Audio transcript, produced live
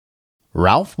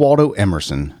Ralph Waldo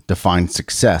Emerson defined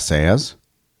success as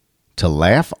to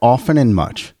laugh often and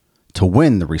much, to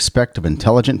win the respect of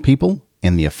intelligent people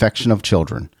and the affection of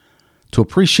children, to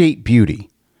appreciate beauty,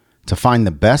 to find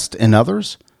the best in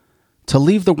others, to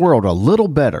leave the world a little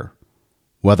better,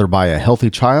 whether by a healthy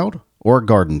child or a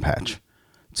garden patch,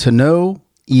 to know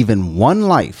even one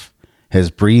life has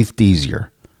breathed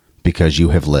easier because you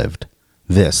have lived.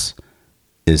 This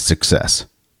is success.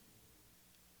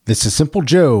 This is Simple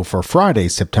Joe for Friday,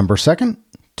 September 2nd,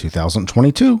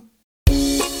 2022.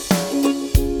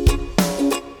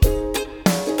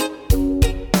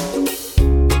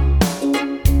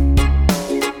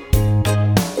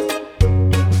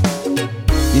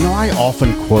 I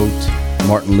often quote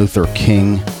Martin Luther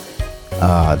King,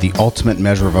 the ultimate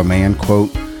measure of a man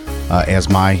quote, as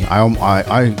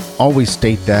I always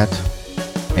state that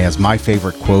as my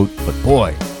favorite quote, but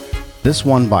boy, this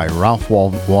one by Ralph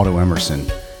Waldo Emerson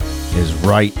is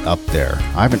right up there.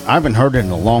 I haven't heard it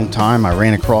in a long time. I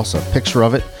ran across a picture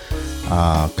of it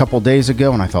a couple days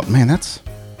ago, and I thought, man, that's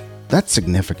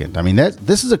significant. I mean,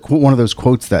 this is one of those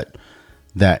quotes that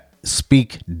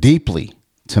speak deeply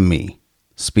to me.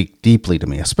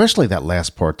 Especially that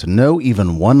last part, to know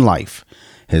even one life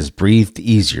has breathed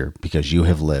easier because you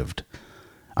have lived.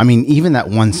 I mean, even that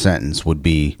one sentence would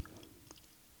be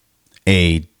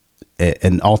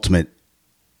an ultimate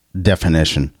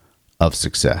definition of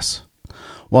success.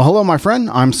 Well, hello, my friend.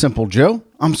 I'm Simple Joe.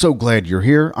 I'm so glad you're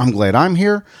here. I'm glad I'm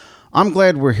here. I'm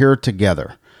glad we're here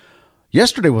together.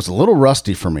 Yesterday was a little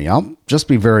rusty for me. I'll just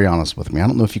be very honest with me. I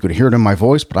don't know if you could hear it in my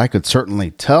voice, but I could certainly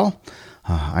tell.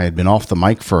 I had been off the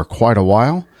mic for quite a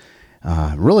while,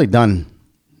 really done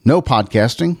no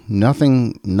podcasting,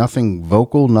 nothing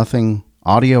vocal, nothing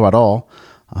audio at all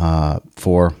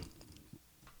for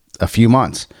a few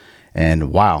months.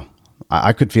 And wow,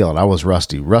 I could feel it. I was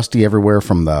rusty everywhere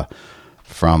from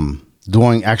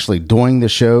doing the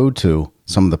show to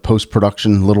some of the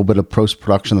post-production, little bit of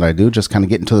post-production that I do, just kind of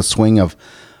get into the swing of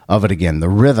it again, the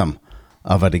rhythm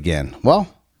of it again. Well,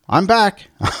 I'm back,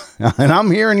 and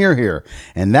I'm here, and you're here,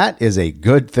 and that is a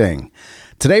good thing.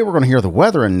 Today, we're going to hear the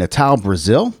weather in Natal,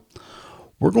 Brazil.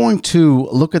 We're going to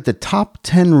look at the top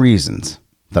 10 reasons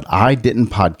that I didn't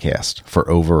podcast for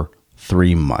over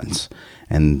 3 months,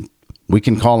 and we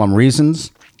can call them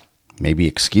reasons, maybe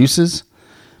excuses,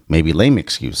 maybe lame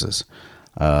excuses.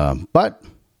 But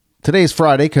today's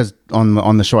Friday, because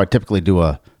on the show, I typically do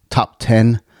a top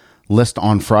 10 list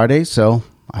on Friday, so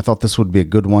I thought this would be a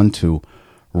good one to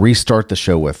restart the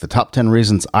show with. The top 10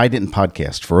 reasons I didn't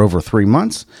podcast for over 3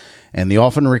 months, and the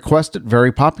often requested,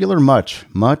 very popular, much,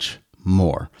 much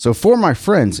more. So for my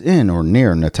friends in or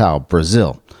near Natal,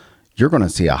 Brazil, you're going to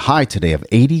see a high today of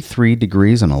 83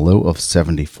 degrees and a low of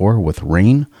 74 with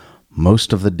rain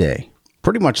most of the day.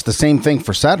 Pretty much the same thing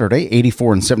for Saturday,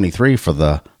 84 and 73 for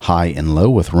the high and low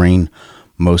with rain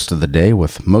most of the day,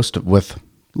 with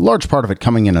large part of it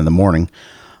coming in the morning,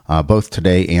 both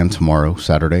today and tomorrow,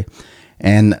 Saturday.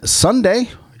 And Sunday,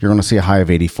 you're going to see a high of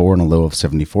 84 and a low of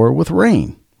 74 with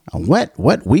rain. A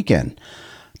wet weekend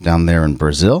down there in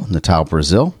Brazil, Natal,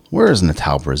 Brazil. Where is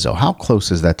Natal, Brazil? How close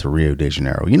is that to Rio de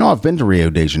Janeiro? You know, I've been to Rio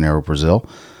de Janeiro, Brazil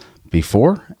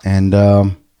before, and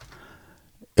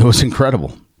it was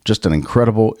incredible. Just an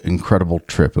incredible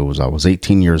trip. I was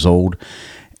 18 years old,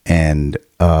 and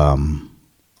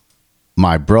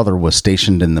my brother was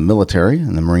stationed in the military,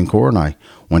 in the Marine Corps, and I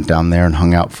went down there and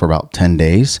hung out for about 10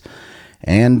 days.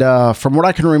 And from what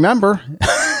I can remember,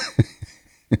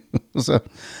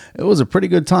 it was a pretty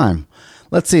good time.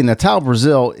 Let's see, Natal,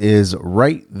 Brazil is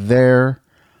right there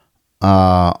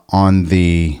on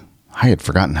the, I had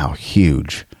forgotten how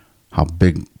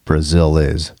big Brazil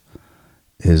is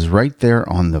right there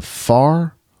on the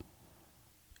far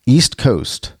east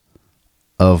coast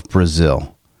of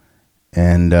Brazil.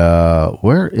 And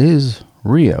where is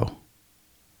Rio?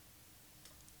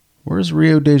 Where's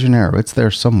Rio de Janeiro? It's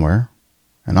there somewhere.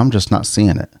 And I'm just not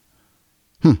seeing it.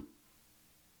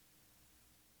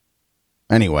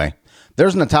 Anyway,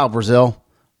 there's Natal, Brazil.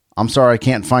 I'm sorry I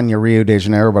can't find you Rio de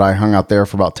Janeiro, but I hung out there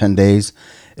for about 10 days.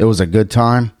 It was a good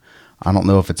time. I don't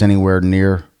know if it's anywhere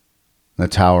near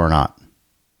Natal or not.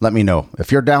 Let me know.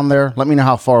 If you're down there, let me know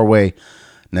how far away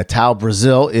Natal,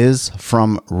 Brazil is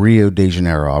from Rio de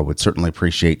Janeiro. I would certainly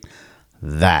appreciate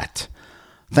that.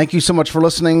 Thank you so much for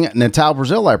listening, Natal,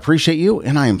 Brazil. I appreciate you,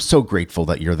 and I am so grateful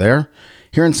that you're there.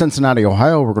 Here in Cincinnati,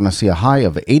 Ohio, we're going to see a high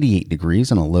of 88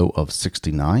 degrees and a low of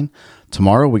 69.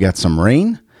 Tomorrow, we got some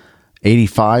rain,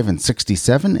 85 and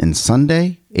 67. And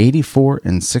Sunday, 84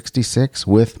 and 66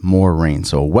 with more rain.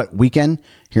 So a wet weekend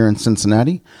here in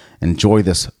Cincinnati. Enjoy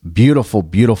this beautiful,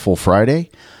 beautiful Friday.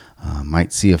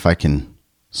 Might see if I can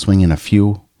swing in a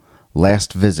few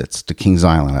last visits to Kings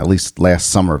Island, at least last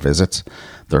summer visits.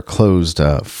 They're closed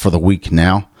for the week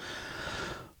now.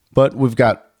 But we've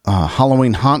got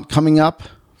Halloween Haunt coming up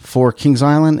for Kings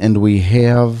Island, and we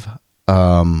have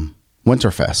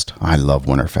Winterfest. I love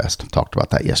Winterfest. I talked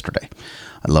about that yesterday.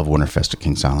 I love Winterfest at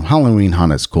Kings Island. Halloween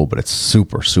Haunt is cool, but it's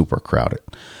super, super crowded.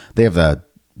 They have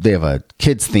a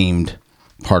kids themed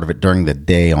part of it during the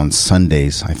day on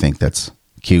Sundays. I think that's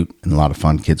cute and a lot of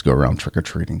fun. Kids go around trick or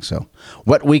treating. So,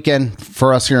 wet weekend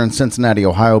for us here in Cincinnati,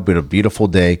 Ohio, but a beautiful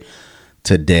day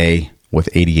today with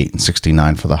 88 and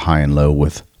 69 for the high and low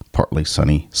with partly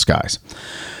sunny skies.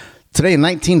 Today in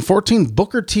 1914,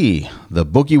 Booker T, the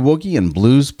boogie woogie and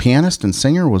blues pianist and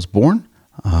singer, was born.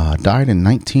 Died in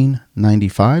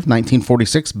 1995.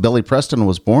 1946, Billy Preston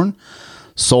was born.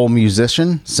 Soul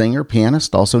musician, singer,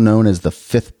 pianist, also known as the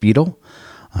Fifth Beatle.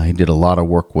 He did a lot of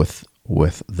work with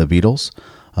the Beatles.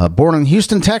 Born in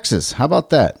Houston, Texas. How about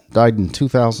that? Died in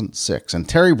 2006. And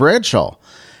Terry Bradshaw,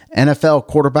 NFL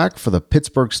quarterback for the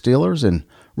Pittsburgh Steelers and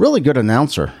really good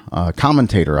announcer,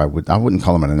 commentator. I wouldn't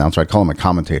call him an announcer. I'd call him a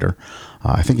commentator.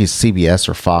 I think he's CBS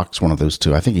or Fox, one of those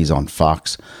two. I think he's on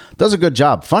Fox. Does a good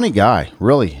job. Funny guy.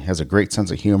 Really has a great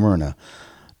sense of humor and a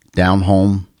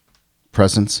down-home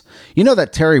presence. You know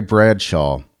that Terry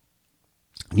Bradshaw,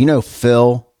 you know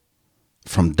Phil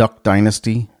from Duck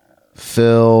Dynasty?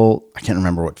 Phil, I can't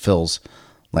remember what Phil's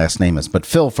last name is, but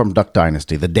Phil from Duck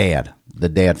Dynasty, the dad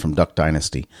from Duck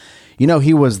Dynasty. You know,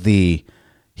 he was the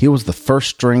first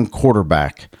string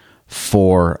quarterback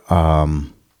for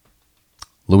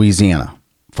Louisiana,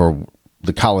 for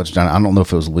the college down. I don't know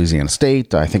if it was Louisiana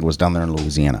State. I think it was down there in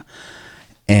Louisiana.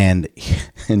 And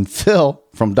Phil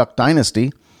from Duck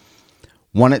Dynasty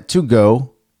wanted to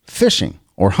go fishing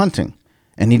or hunting,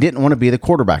 and he didn't want to be the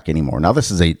quarterback anymore. Now,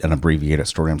 this is an abbreviated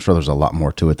story. I'm sure there's a lot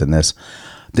more to it than this.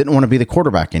 Didn't want to be the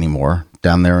quarterback anymore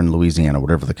down there in Louisiana,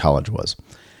 whatever the college was.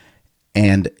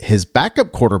 And his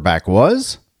backup quarterback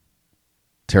was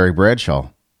Terry Bradshaw.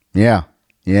 Yeah.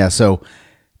 So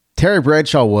Terry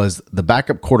Bradshaw was the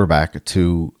backup quarterback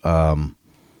to,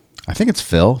 I think it's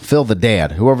Phil the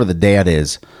dad, whoever the dad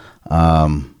is,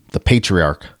 the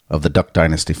patriarch of the Duck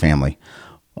Dynasty family.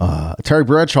 Terry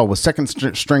Bradshaw was second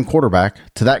string quarterback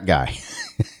to that guy.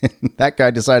 That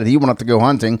guy decided he wanted to go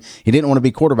hunting. He didn't want to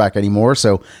be quarterback anymore.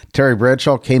 So Terry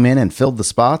Bradshaw came in and filled the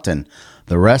spot, and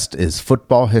the rest is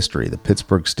football history. The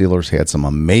Pittsburgh Steelers had some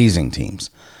amazing teams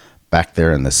back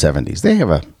there in the 70s. They have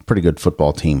a pretty good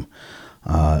football team.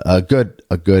 A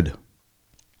good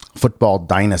football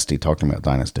dynasty, talking about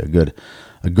dynasty,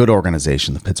 a good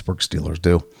organization, the Pittsburgh Steelers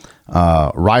do.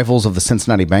 Rivals of the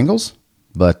Cincinnati Bengals,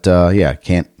 but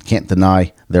can't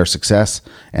deny their success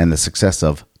and the success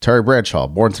of Terry Bradshaw,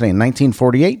 born today in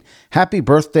 1948. Happy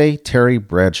birthday, Terry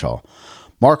Bradshaw.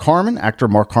 Mark Harmon, actor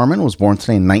Mark Harmon, was born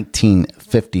today in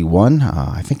 1951.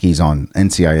 I think he's on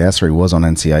NCIS, or he was on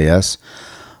NCIS.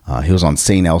 He was on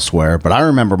St. Elsewhere, but I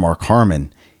remember Mark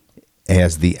Harmon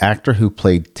as the actor who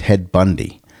played Ted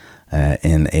Bundy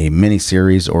in a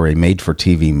miniseries or a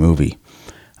made-for-TV movie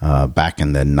back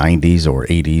in the 90s or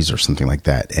 80s or something like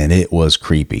that, and it was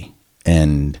creepy.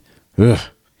 And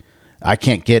I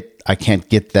can't get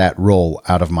that role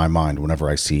out of my mind whenever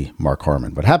I see Mark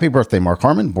Harmon. But happy birthday, Mark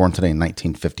Harmon, born today in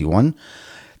 1951.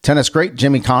 Tennis great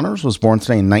Jimmy Connors was born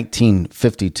today in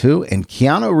 1952, and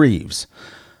Keanu Reeves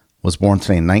was born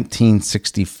today in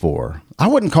 1964. I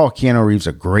wouldn't call Keanu Reeves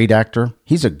a great actor.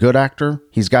 He's a good actor.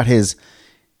 He has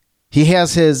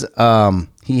his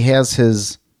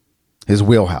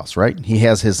wheelhouse, right? He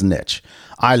has his niche.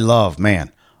 I love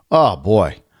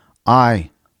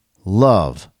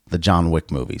the John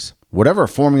Wick movies. Whatever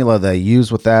formula they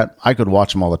use with that, I could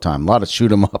watch them all the time. A lot of shoot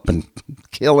 'em up and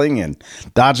killing and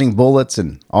dodging bullets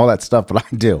and all that stuff, but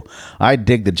I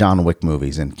dig the John Wick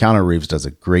movies, and Keanu Reeves does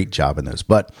a great job in those.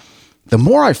 But the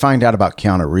more I find out about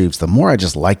Keanu Reeves, the more I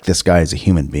just like this guy as a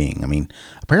human being. I mean,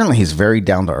 apparently he's very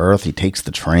down to earth. He takes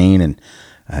the train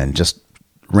and just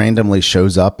randomly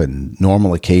shows up in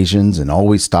normal occasions and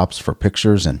always stops for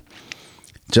pictures, and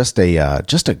just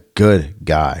a good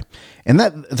guy. And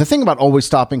that the thing about always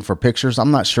stopping for pictures,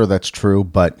 I'm not sure that's true,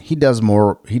 but he does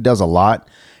a lot,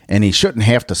 and he shouldn't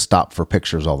have to stop for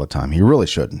pictures all the time. He really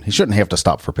shouldn't. He shouldn't have to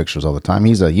stop for pictures all the time.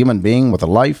 He's a human being with a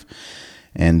life,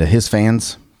 and his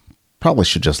fans probably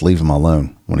should just leave him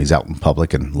alone when he's out in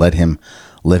public and let him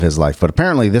live his life. But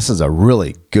apparently this is a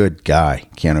really good guy,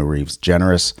 Keanu Reeves.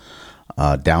 Generous,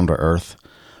 down to earth.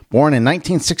 Born in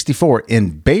 1964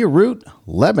 in Beirut,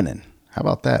 Lebanon. How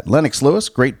about that? Lennox Lewis,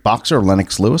 great boxer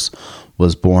Lennox Lewis,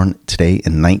 was born today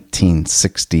in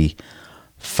 1965.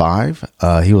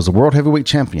 He was a world heavyweight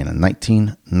champion in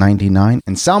 1999.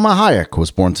 And Salma Hayek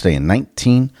was born today in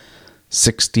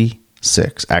 1964.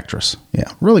 actress.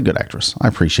 Yeah, really good actress. I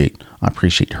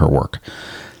appreciate her work.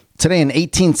 Today in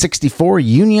 1864,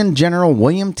 Union General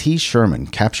William T. Sherman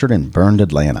captured and burned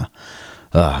Atlanta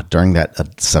during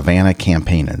that Savannah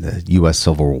campaign in the U.S.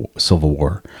 Civil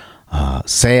War.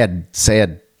 Sad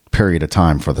period of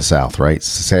time for the South, right?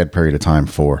 Sad period of time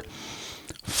for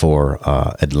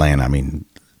Atlanta. I mean,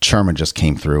 Sherman just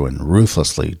came through and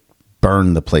ruthlessly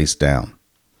burned the place down.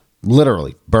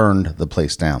 Literally burned the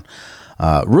place down.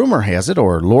 Rumor has it,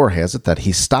 or lore has it, that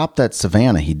he stopped at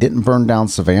Savannah. He didn't burn down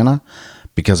Savannah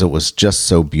because it was just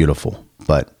so beautiful.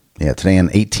 But yeah, today in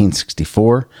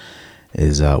 1864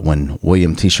 is when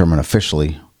William T. Sherman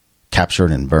officially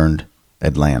captured and burned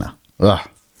Atlanta. Ugh.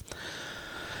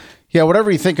 Yeah,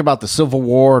 whatever you think about the Civil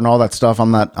War and all that stuff,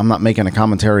 I'm not making a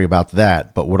commentary about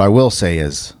that. But what I will say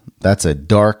is that's a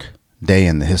dark day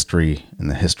in the history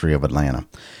of Atlanta.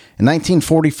 In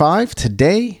 1945,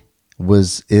 today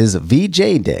is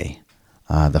VJ Day,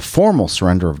 the formal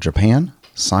surrender of Japan,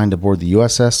 signed aboard the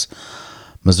USS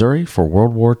Missouri for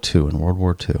World War II and World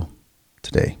War II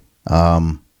today.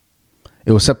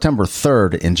 It was September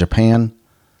 3rd in Japan,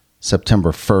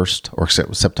 September 1st, or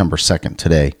September 2nd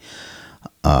today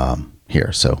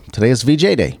here. So today is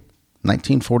VJ Day,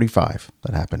 1945,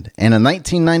 that happened. And in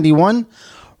 1991,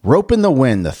 Rope in the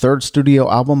Wind, the third studio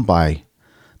album by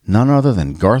none other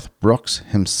than Garth Brooks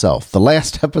himself. The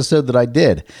last episode that I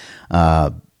did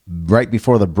right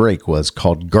before the break was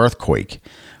called Garthquake,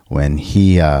 when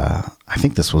he, I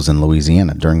think this was in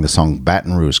Louisiana, during the song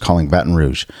Baton Rouge, Calling Baton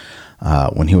Rouge,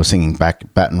 when he was singing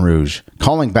Baton Rouge,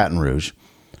 Calling Baton Rouge,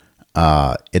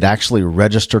 it actually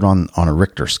registered on a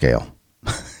Richter scale.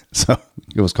 So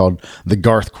it was called the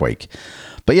Garthquake.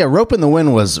 But yeah, Rope in the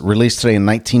Wind was released today in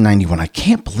 1991. I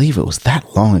can't believe it was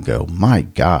that long ago. My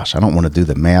gosh, I don't want to do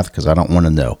the math because I don't want to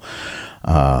know.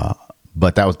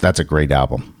 But that's a great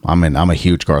album. I'm a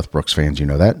huge Garth Brooks fan, you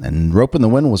know that. And Rope in the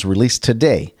Wind was released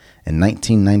today in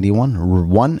 1991,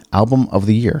 one album of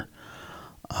the year,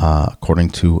 according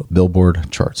to Billboard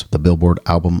charts, the Billboard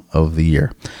album of the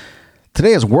year.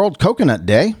 Today is World Coconut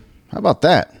Day. How about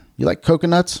that? You like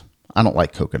coconuts? I don't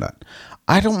like coconut.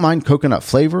 I don't mind coconut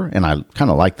flavor, and I kind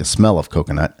of like the smell of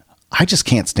coconut. I just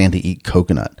can't stand to eat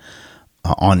coconut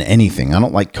on anything. I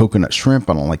don't like coconut shrimp.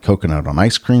 I don't like coconut on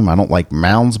ice cream. I don't like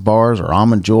Mounds bars or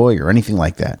Almond Joy or anything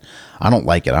like that. I don't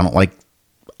like it. I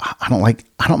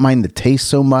don't mind the taste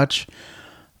so much,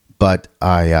 but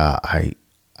I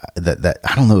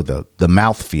don't know, the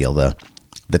mouthfeel,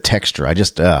 the texture. I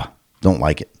just don't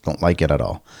like it. Don't like it at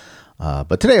all.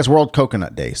 But today is World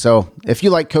Coconut Day. So if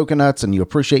you like coconuts and you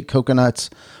appreciate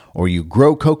coconuts, or you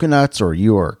grow coconuts, or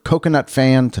you are a coconut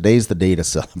fan, today's the day to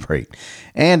celebrate.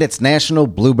 And it's National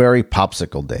Blueberry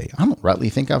Popsicle Day. I don't rightly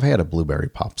think I've had a blueberry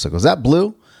popsicle. Is that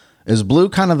blue? Is blue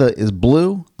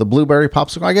the blueberry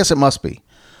popsicle? I guess it must be.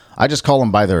 I just call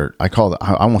them by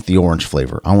I want the orange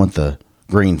flavor. I want the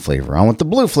green flavor. I want the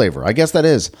blue flavor. I guess that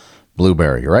is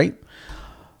blueberry, right?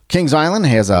 Kings Island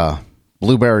has a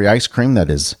blueberry ice cream that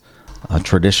is a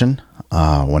tradition.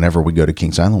 Whenever we go to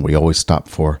Kings Island, we always stop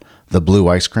for the blue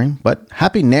ice cream. But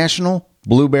happy National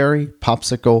Blueberry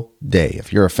Popsicle Day.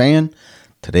 If you're a fan,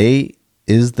 today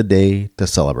is the day to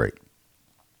celebrate.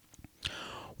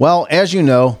 Well, as you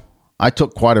know, I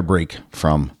took quite a break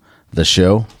from the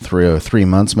show, 3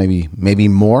 months, maybe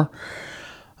more,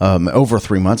 over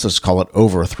 3 months. Let's call it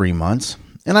over 3 months.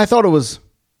 And I thought it was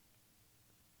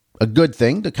a good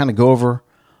thing to kind of go over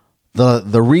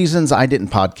the reasons I didn't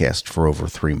podcast for over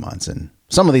 3 months. And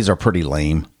some of these are pretty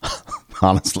lame,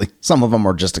 honestly. Some of them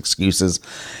are just excuses,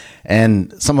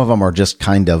 and some of them are just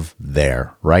kind of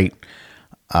there, right?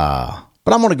 But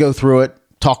I'm going to go through it,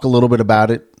 talk a little bit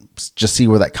about it, just see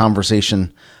where that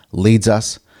conversation leads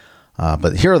us.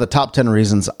 But here are the top 10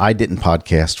 reasons I didn't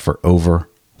podcast for over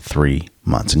 3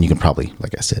 months. And you can probably,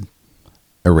 like I said,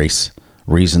 erase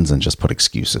reasons and just put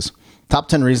excuses. Top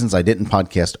 10 reasons I didn't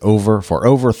podcast for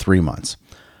over 3 months.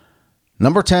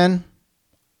 Number 10,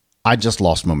 I just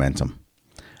lost momentum.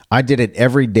 I did it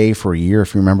every day for a year,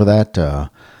 if you remember that.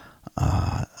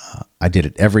 I did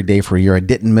it every day for a year. I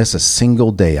didn't miss a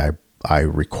single day. I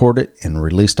recorded and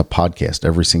released a podcast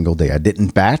every single day. I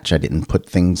didn't batch. I didn't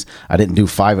do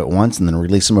 5 at once and then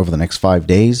release them over the next 5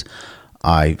 days.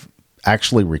 I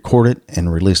actually recorded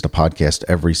and released a podcast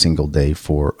every single day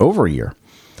for over a year.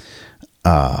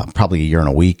 Probably a year and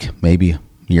a week, maybe a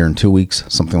year and 2 weeks,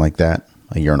 something like that.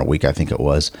 A year and a week, I think it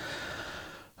was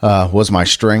my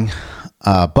string.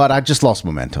 But I just lost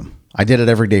momentum. I did it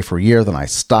every day for a year. Then I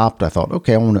stopped. I thought,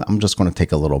 okay, I'm just going to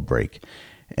take a little break.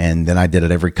 And then I did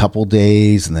it every couple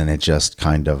days, and then it just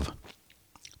kind of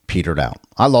petered out.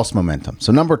 I lost momentum.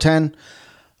 So number 10,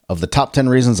 of the top 10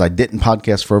 reasons I didn't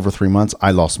podcast for over 3 months,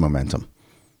 I lost momentum.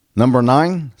 Number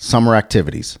 9, summer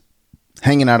activities.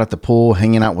 Hanging out at the pool,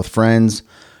 hanging out with friends,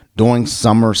 doing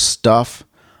summer stuff.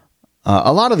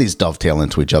 A lot of these dovetail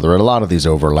into each other. A lot of these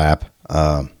overlap.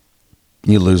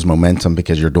 You lose momentum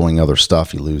because you're doing other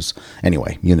stuff.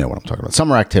 Anyway, you know what I'm talking about.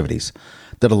 Summer activities.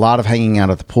 Did a lot of hanging out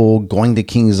at the pool, going to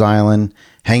Kings Island,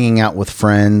 hanging out with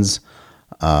friends,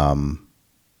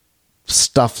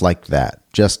 stuff like that.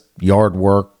 Just yard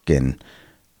work. And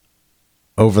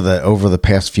over the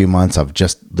past few months,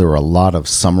 there were a lot of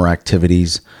summer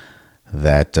activities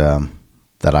that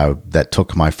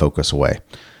took my focus away.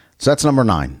 So that's number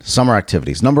 9, summer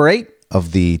activities. Number 8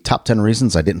 of the top 10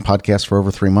 reasons I didn't podcast for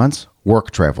over 3 months,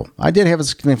 work travel. I did have a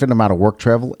significant amount of work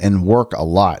travel and work a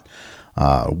lot.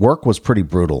 Work was pretty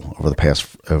brutal over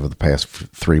the past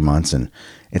 3 months, and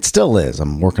it still is.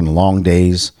 I'm working long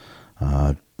days,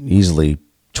 easily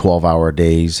 12-hour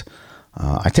days.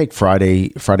 I take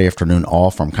Friday afternoon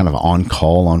off. I'm kind of on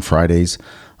call on Fridays.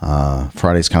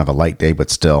 Friday's kind of a light day,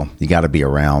 but still, you got to be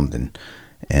around.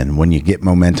 And when you get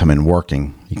momentum in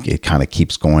working, it kind of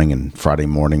keeps going, and Friday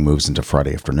morning moves into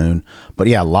Friday afternoon. But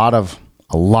yeah, a lot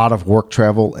of work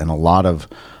travel and a lot of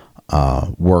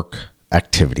work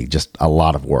activity, just a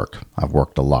lot of work. I've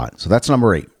worked a lot. So that's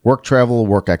number 8, work travel,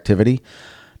 work activity.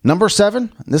 Number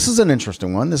 7, this is an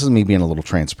interesting one. This is me being a little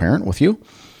transparent with you.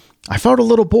 I felt a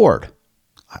little bored.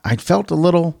 I felt a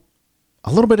little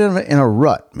bit in a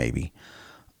rut, maybe.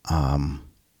 A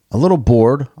little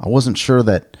bored. I wasn't sure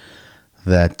that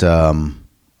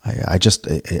I just,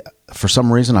 for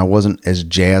some reason, I wasn't as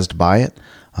jazzed by it.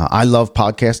 I love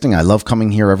podcasting. I love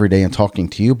coming here every day and talking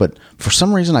to you, but for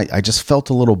some reason, I just felt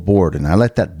a little bored, and I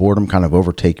let that boredom kind of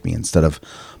overtake me instead of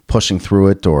pushing through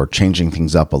it or changing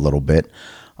things up a little bit.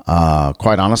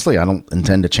 Quite honestly, I don't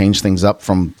intend to change things up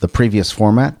from the previous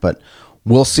format, but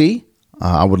we'll see.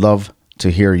 I would love to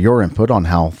hear your input on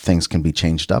how things can be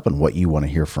changed up and what you want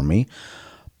to hear from me.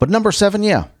 But number 7,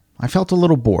 yeah, I felt a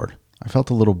little bored.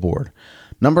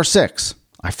 Number 6,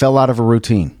 I fell out of a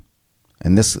routine.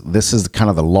 And this is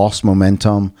kind of the lost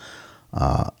momentum,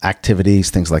 activities,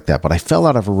 things like that. But I fell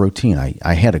out of a routine.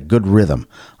 I had a good rhythm.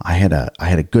 I had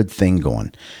a good thing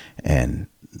going, and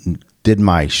did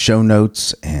my show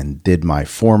notes and did my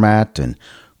format and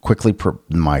quickly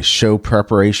my show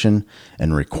preparation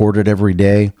and recorded every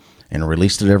day and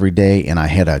released it every day. And I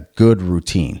had a good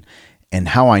routine. And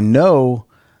how I know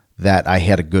that I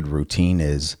had a good routine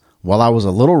is, while I was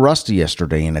a little rusty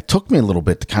yesterday, and it took me a little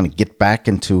bit to kind of get back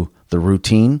into the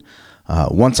routine.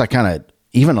 Once I kind of,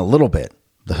 even a little bit,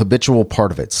 the habitual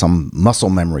part of it, some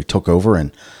muscle memory took over,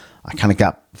 and I kind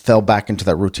of fell back into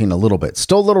that routine a little bit.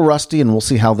 Still a little rusty, and we'll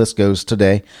see how this goes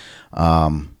today.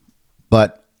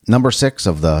 But number 6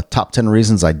 of the top 10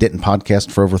 reasons I didn't podcast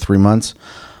for over 3 months,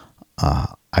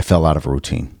 I fell out of a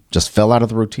routine. Just fell out of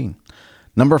the routine.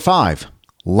 Number 5,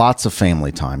 lots of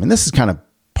family time. And this is kind of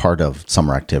part of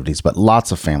summer activities, but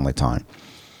lots of family time.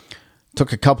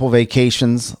 Took a couple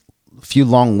vacations, a few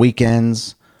long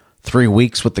weekends, 3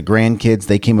 weeks with the grandkids.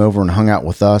 They came over and hung out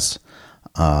with us.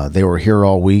 They were here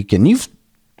all week, and you've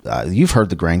heard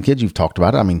the grandkids. You've talked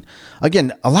about it. I mean,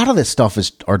 again, a lot of this stuff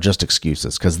are just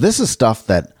excuses, because this is stuff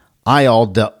that I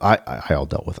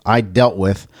dealt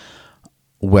with.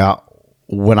 Well,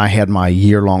 when I had my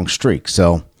year-long streak.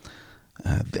 So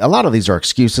a lot of these are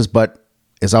excuses, but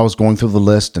as I was going through the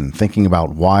list and thinking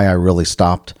about why I really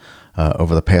stopped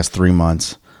over the past 3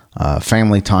 months,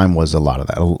 family time was a lot of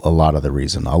that, a lot of the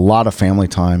reason. A lot of family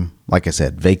time, like I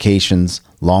said, vacations,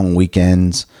 long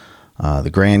weekends,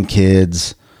 the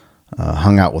grandkids,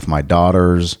 hung out with my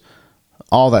daughters,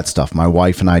 all that stuff. My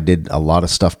wife and I did a lot of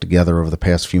stuff together over the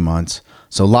past few months.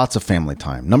 So lots of family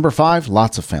time. Number 5,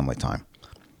 lots of family time.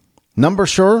 Number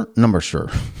sure.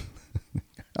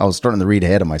 I was starting to read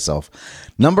ahead of myself.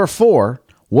 Number 4,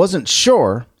 wasn't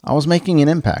sure I was making an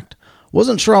impact.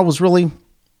 Wasn't sure I was really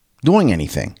doing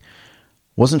anything.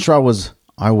 Wasn't sure I was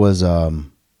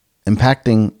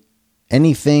impacting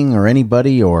anything or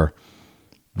anybody, or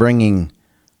bringing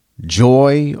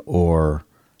joy or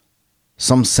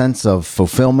some sense of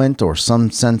fulfillment or some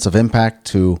sense of impact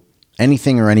to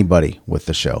anything or anybody with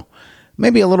the show.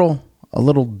 Maybe a little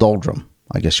doldrum,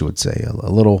 I guess you would say, a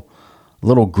little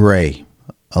gray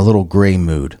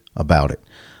mood about it.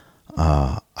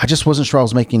 I just wasn't sure I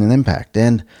was making an impact.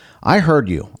 And I heard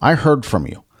you. I heard from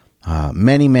you.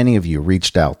 Many of you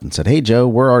reached out and said, "Hey, Joe,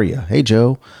 where are you? Hey,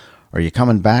 Joe, are you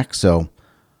coming back?" So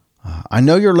I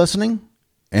know you're listening,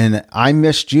 and I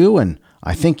missed you, and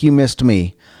I think you missed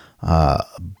me.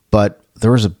 But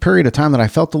there was a period of time that I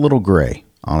felt a little gray,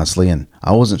 honestly, and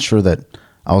I wasn't sure that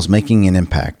I was making an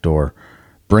impact or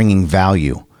bringing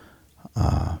value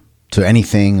to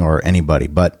anything or anybody,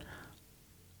 but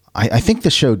I think the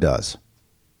show does.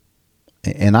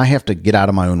 And I have to get out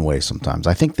of my own way sometimes.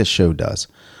 I think this show does.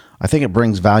 I think it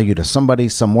brings value to somebody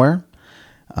somewhere.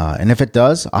 And if it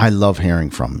does, I love hearing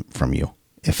from you.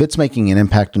 If it's making an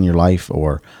impact in your life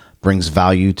or brings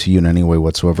value to you in any way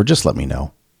whatsoever, just let me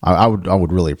know. I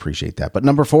would really appreciate that. But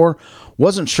number 4,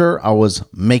 wasn't sure I was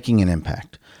making an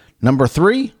impact. Number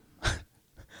 3,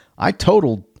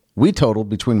 we totaled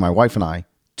between my wife and I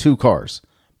 2 cars.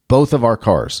 Both of our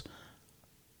cars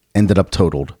ended up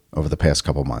totaled over the past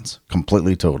couple months.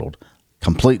 Completely totaled.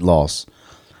 Complete loss.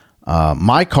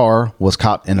 My car was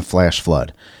caught in a flash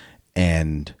flood.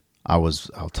 And I'll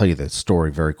tell you the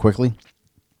story very quickly.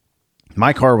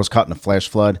 My car was caught in a flash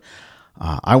flood.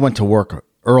 I went to work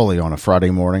early on a Friday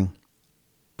morning,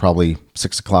 probably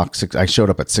 6 o'clock. I showed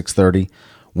up at 6:30,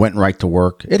 went right to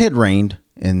work. It had rained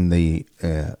in the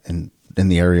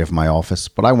area of my office,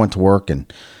 but I went to work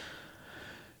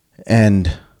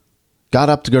and got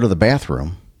up to go to the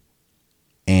bathroom,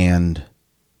 and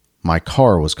my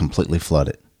car was completely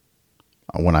flooded.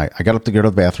 When I got up to go to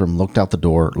the bathroom, looked out the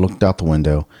door, looked out the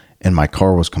window, and my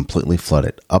car was completely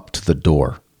flooded up to the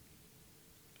door.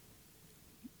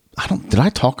 Did I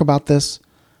talk about this?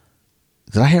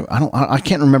 I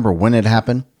can't remember when it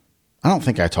happened. I don't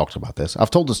think I talked about this. I've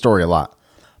told the story a lot,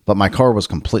 but my car was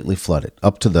completely flooded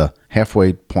up to the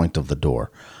halfway point of the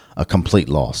door. A complete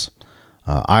loss.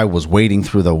 I was wading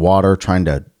through the water trying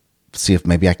to see if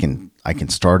maybe I can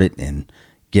start it and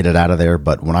get it out of there.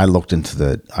 But when I looked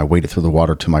I waded through the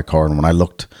water to my car, and when I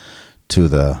looked to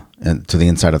the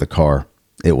inside of the car,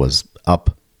 it was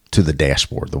up to the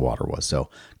dashboard. The water was so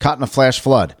caught in a flash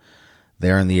flood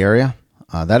there in the area.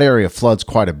 That area floods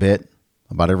quite a bit,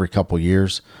 about every couple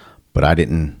years, but I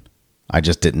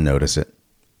just didn't notice it.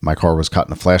 My car was caught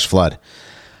in a flash flood.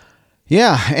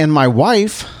 Yeah, and my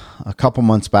wife, a couple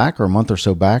months back or a month or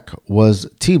so back, was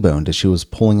T-boned as she was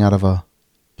pulling out of a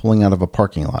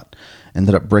parking lot.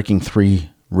 Ended up breaking 3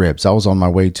 ribs. I was on my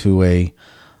way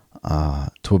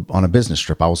on a business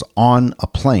trip. I was on a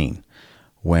plane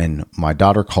when my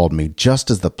daughter called me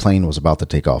just as the plane was about to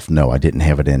take off. No, I didn't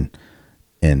have it in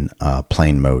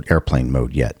airplane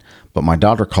mode yet. But my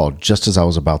daughter called just as I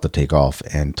was about to take off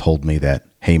and told me that,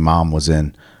 hey, Mom was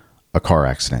in a car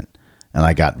accident. And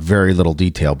I got very little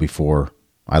detail before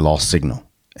I lost signal.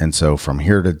 And so from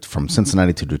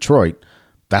Cincinnati to Detroit,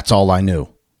 that's all I knew,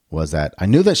 was that I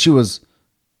knew that she was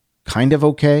kind of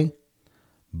okay,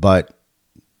 but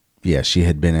yeah, she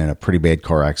had been in a pretty bad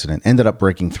car accident, ended up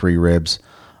breaking 3 ribs,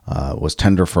 was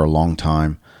tender for a long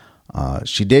time.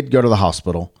 She did go to the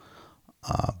hospital,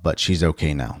 but she's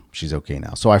okay now.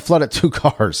 So I flooded 2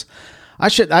 cars.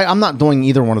 I'm not doing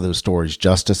either one of those stories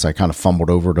justice. I kind of fumbled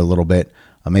over it a little bit.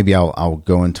 Maybe I'll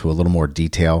go into a little more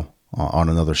detail on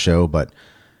another show, but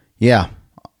yeah,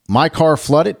 my car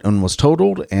flooded and was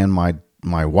totaled, and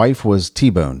my wife was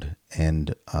T-boned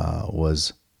and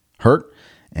was hurt,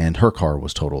 and her car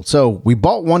was totaled. So we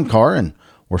bought 1 car, and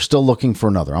we're still looking for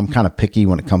another. I'm kind of picky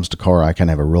when it comes to car.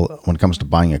 When it comes to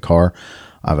buying a car,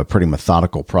 I have a pretty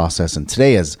methodical process. And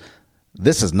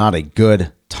this is not a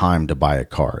good time to buy a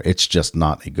car. It's just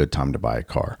not a good time to buy a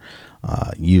car.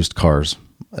 Used cars,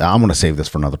 I'm going to save this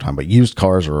for another time, but used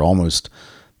cars are almost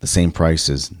the same price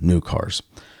as new cars.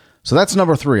 So that's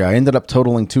number 3. I ended up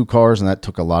totaling 2 cars, and that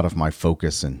took a lot of my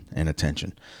focus and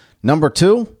attention. Number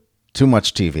 2, too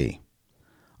much TV.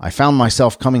 I found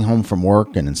myself coming home from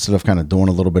work, and instead of kind of doing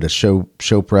a little bit of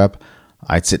show prep,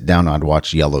 I'd sit down and I'd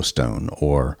watch Yellowstone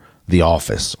or The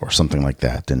Office or something like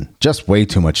that, and just way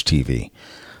too much TV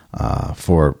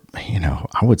for, I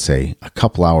would say a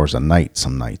couple hours a night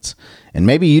some nights. And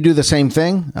maybe you do the same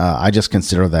thing. I just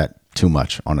consider that too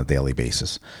much on a daily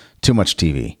basis. Too much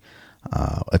TV.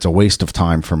 It's a waste of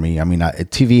time for me. I mean,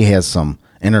 TV has some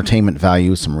entertainment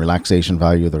value, some relaxation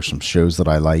value. There's some shows that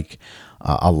I like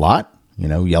a lot.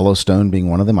 Yellowstone being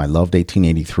one of them. I loved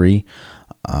 1883.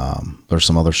 There's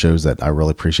some other shows that I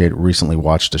really appreciate. Recently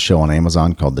watched a show on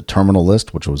Amazon called The Terminal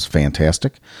List, which was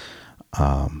fantastic.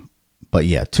 But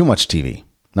yeah, too much TV.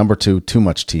 Number 2, too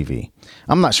much TV.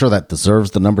 I'm not sure that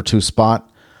deserves the number 2 spot,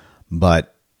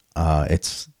 but I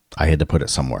had to put it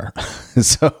somewhere.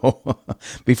 So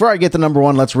before I get to number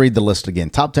 1, let's read the list again.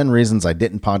 Top 10 reasons I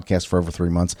didn't podcast for over 3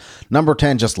 months. Number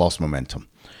 10, just lost momentum.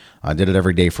 I did it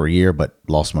every day for a year, but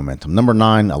lost momentum. Number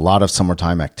 9, a lot of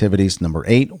summertime activities. Number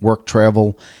 8, work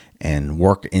travel and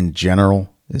work in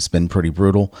general. It's been pretty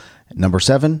brutal. Number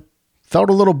 7, felt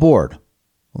a little bored.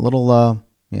 Felt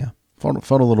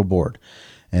a little bored.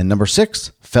 And number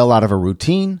 6, fell out of a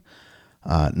routine.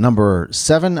 Number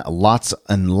 7, lots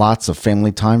and lots of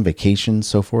family time, vacations,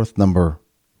 so forth. Hold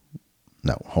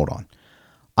on.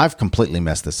 I've completely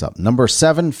messed this up. Number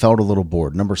 7, felt a little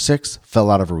bored. Number 6, fell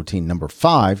out of a routine. Number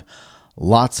 5,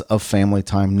 lots of family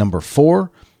time. Number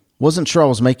 4, wasn't sure I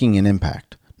was making an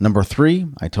impact. Number 3,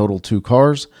 I totaled 2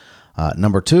 cars.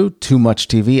 Number 2, too much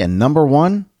TV. And number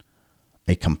 1,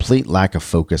 a complete lack of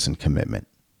focus and commitment.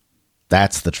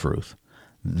 That's the truth.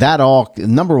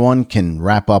 Number 1 can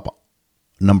wrap up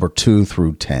number 2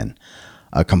 through 10.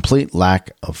 A complete lack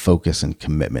of focus and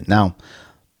commitment. Now,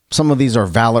 some of these are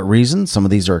valid reasons. Some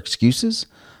of these are excuses.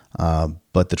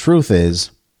 But the truth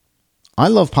is, I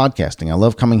love podcasting. I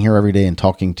love coming here every day and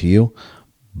talking to you.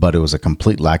 But it was a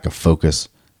complete lack of focus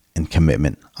and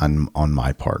commitment on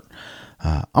my part.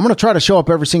 I'm going to try to show up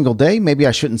every single day. Maybe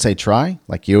I shouldn't say try.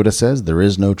 Like Yoda says, there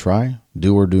is no try.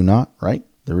 Do or do not, right?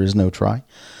 There is no try.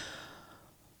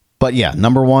 But yeah,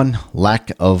 number 1,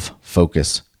 lack of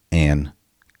focus and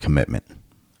commitment.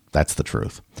 That's the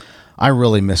truth. I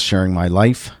really miss sharing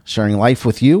life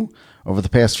with you over the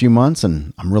past few months,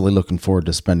 and I'm really looking forward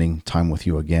to spending time with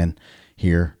you again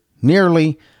here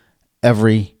nearly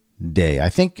every day. I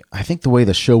think the way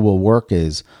the show will work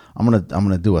is I'm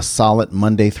gonna do a solid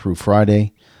Monday through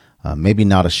Friday. Maybe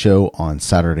not a show on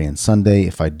Saturday and Sunday.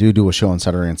 If I do a show on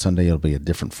Saturday and Sunday, it'll be a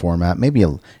different format. Maybe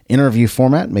an interview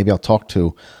format. Maybe I'll talk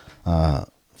to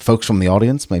folks from the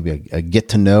audience. Maybe a get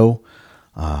to know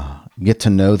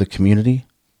the community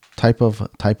type of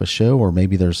show, or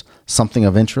maybe there's something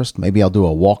of interest. Maybe I'll do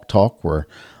a walk talk where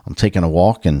I'm taking a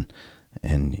walk and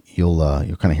you'll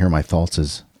kind of hear my thoughts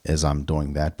as I'm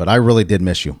doing that. But I really did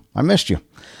miss you. I missed you.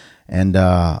 And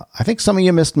I think some of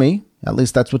you missed me. At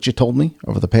least that's what you told me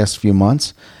over the past few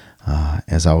months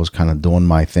as I was kind of doing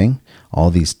my thing.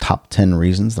 All these top 10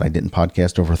 reasons that I didn't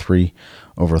podcast over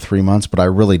three months. But I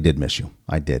really did miss you.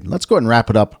 I did. Let's go ahead and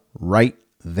wrap it up right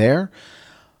there.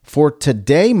 For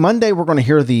today, Monday, we're going to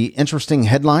hear the interesting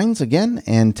headlines again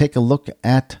and take a look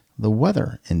at the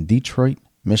weather in Detroit,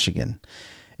 Michigan.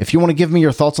 If you want to give me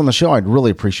your thoughts on the show, I'd really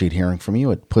appreciate hearing from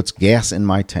you. It puts gas in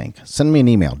my tank. Send me an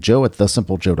email,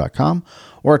 joe@thesimplejoe.com,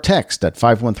 or a text at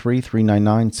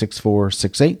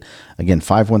 513-399-6468. Again,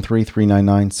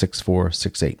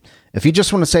 513-399-6468. If you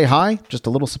just want to say hi, just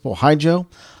a little simple hi, Joe,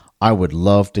 I would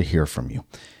love to hear from you.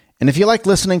 And if you like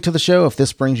listening to the show, if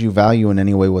this brings you value in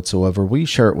any way whatsoever, will you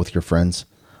share it with your friends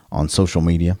on social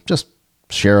media? Just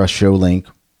share a show link,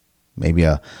 maybe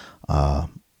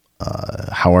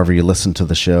however you listen to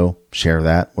the show, share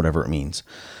that, whatever it means.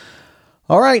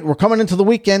 All right, we're coming into the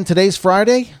weekend. Today's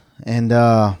Friday, and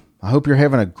I hope you're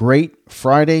having a great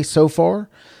Friday so far,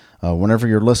 whenever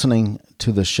you're listening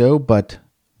to the show. But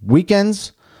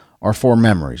weekends are for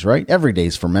memories, right? Every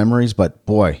day's for memories, but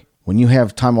boy, when you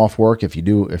have time off work, if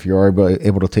you're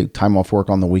able to take time off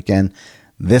work on the weekend,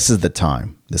 this is the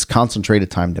time, this concentrated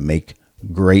time to make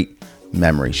great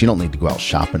memories. You don't need to go out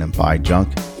shopping and buy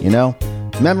junk,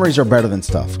 Memories are better than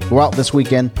stuff. Go out this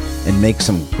weekend and make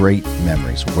some great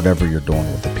memories, whatever you're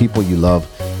doing with the people you love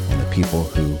and the people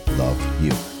who love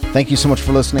you. Thank you so much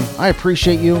for listening. I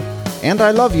appreciate you and I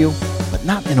love you, but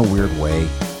not in a weird way.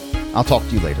 I'll talk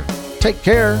to you later. Take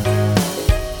care.